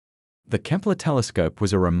The Kepler telescope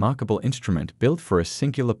was a remarkable instrument built for a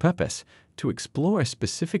singular purpose: to explore a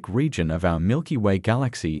specific region of our Milky Way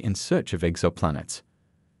galaxy in search of exoplanets.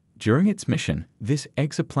 During its mission, this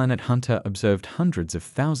exoplanet hunter observed hundreds of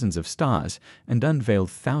thousands of stars and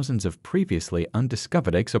unveiled thousands of previously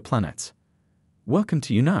undiscovered exoplanets. Welcome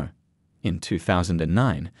to In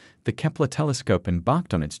 2009, the Kepler telescope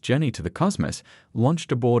embarked on its journey to the cosmos,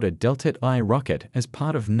 launched aboard a Delta I rocket as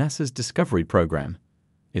part of NASA's Discovery program.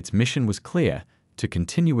 Its mission was clear: to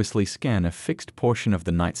continuously scan a fixed portion of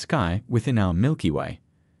the night sky within our Milky Way.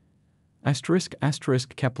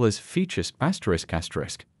 Kepler's features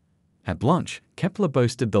At launch, Kepler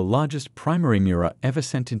boasted the largest primary mirror ever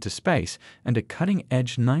sent into space and a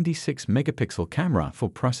cutting-edge 96-megapixel camera for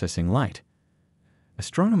processing light.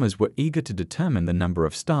 Astronomers were eager to determine the number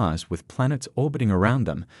of stars with planets orbiting around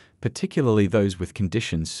them, particularly those with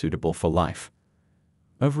conditions suitable for life.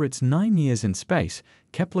 Over its 9 years in space,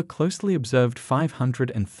 Kepler closely observed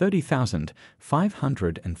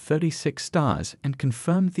 530,536 stars and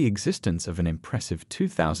confirmed the existence of an impressive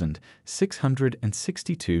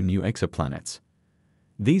 2,662 new exoplanets.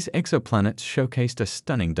 These exoplanets showcased a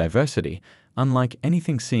stunning diversity, unlike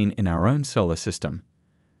anything seen in our own solar system.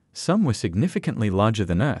 Some were significantly larger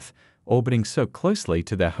than Earth, orbiting so closely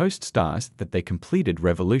to their host stars that they completed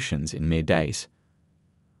revolutions in mere days.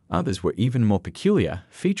 Others were even more peculiar,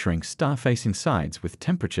 featuring star-facing sides with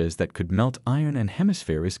temperatures that could melt iron and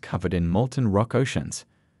hemispheres covered in molten rock oceans.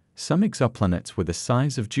 Some exoplanets were the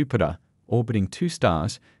size of Jupiter, orbiting 2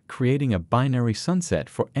 stars, creating a binary sunset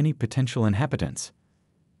for any potential inhabitants.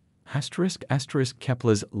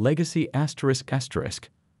 Kepler's legacy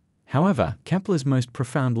However, Kepler's most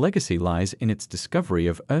profound legacy lies in its discovery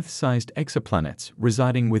of Earth-sized exoplanets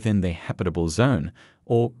residing within the habitable zone,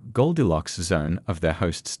 or Goldilocks zone, of their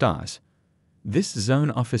host stars. This zone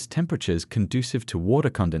offers temperatures conducive to water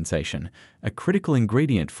condensation, a critical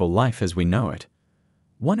ingredient for life as we know it.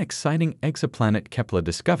 One exciting exoplanet Kepler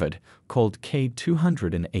discovered, called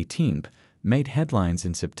K218, made headlines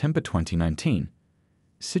in September 2019.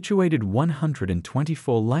 Situated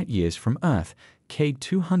 124 light-years from Earth,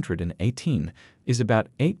 K218 is about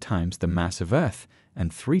 8 times the mass of Earth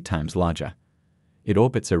and 3 times larger. It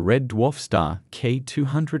orbits a red dwarf star,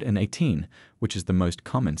 K218, which is the most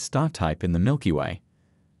common star type in the Milky Way.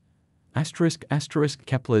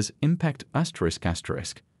 Kepler's impact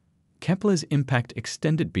Kepler's impact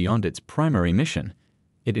extended beyond its primary mission.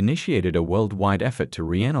 It initiated a worldwide effort to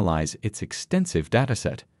reanalyze its extensive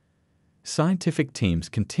dataset. Scientific teams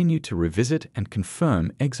continue to revisit and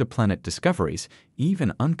confirm exoplanet discoveries,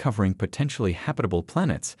 even uncovering potentially habitable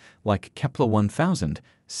planets like Kepler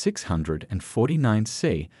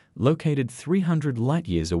 1649c, located 300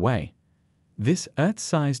 light-years away. This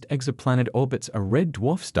Earth-sized exoplanet orbits a red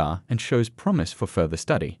dwarf star and shows promise for further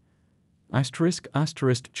study.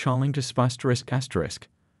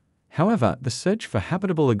 However, the search for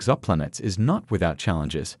habitable exoplanets is not without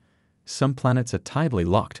challenges. Some planets are tidally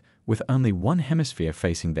locked, with only one hemisphere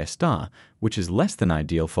facing their star, which is less than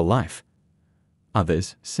ideal for life.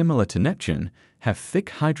 Others, similar to Neptune, have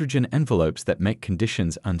thick hydrogen envelopes that make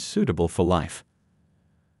conditions unsuitable for life.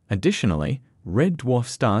 Additionally, red dwarf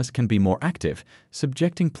stars can be more active,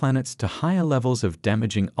 subjecting planets to higher levels of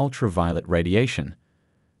damaging ultraviolet radiation.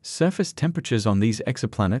 Surface temperatures on these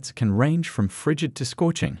exoplanets can range from frigid to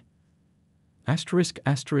scorching.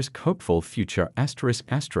 Hopeful future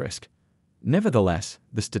Nevertheless,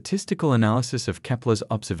 the statistical analysis of Kepler's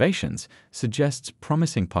observations suggests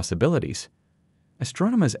promising possibilities.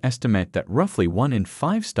 Astronomers estimate that roughly 1 in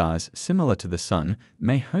 5 stars similar to the Sun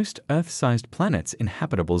may host Earth-sized planets in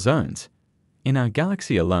habitable zones. In our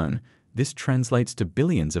galaxy alone, this translates to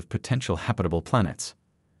billions of potential habitable planets.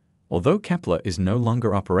 Although Kepler is no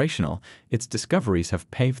longer operational, its discoveries have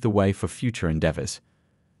paved the way for future endeavors.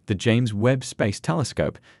 The James Webb Space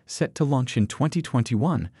Telescope, set to launch in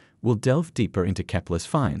 2021, will delve deeper into Kepler's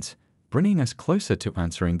finds, bringing us closer to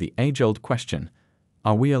answering the age-old question: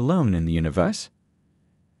 are we alone in the universe?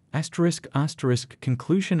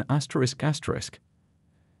 Conclusion.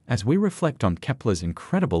 As we reflect on Kepler's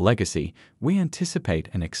incredible legacy, we anticipate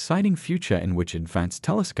an exciting future in which advanced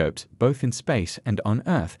telescopes, both in space and on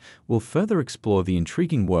Earth, will further explore the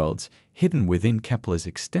intriguing worlds hidden within Kepler's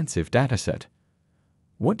extensive dataset.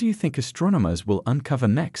 What do you think astronomers will uncover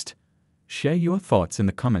next? Share your thoughts in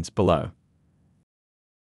the comments below.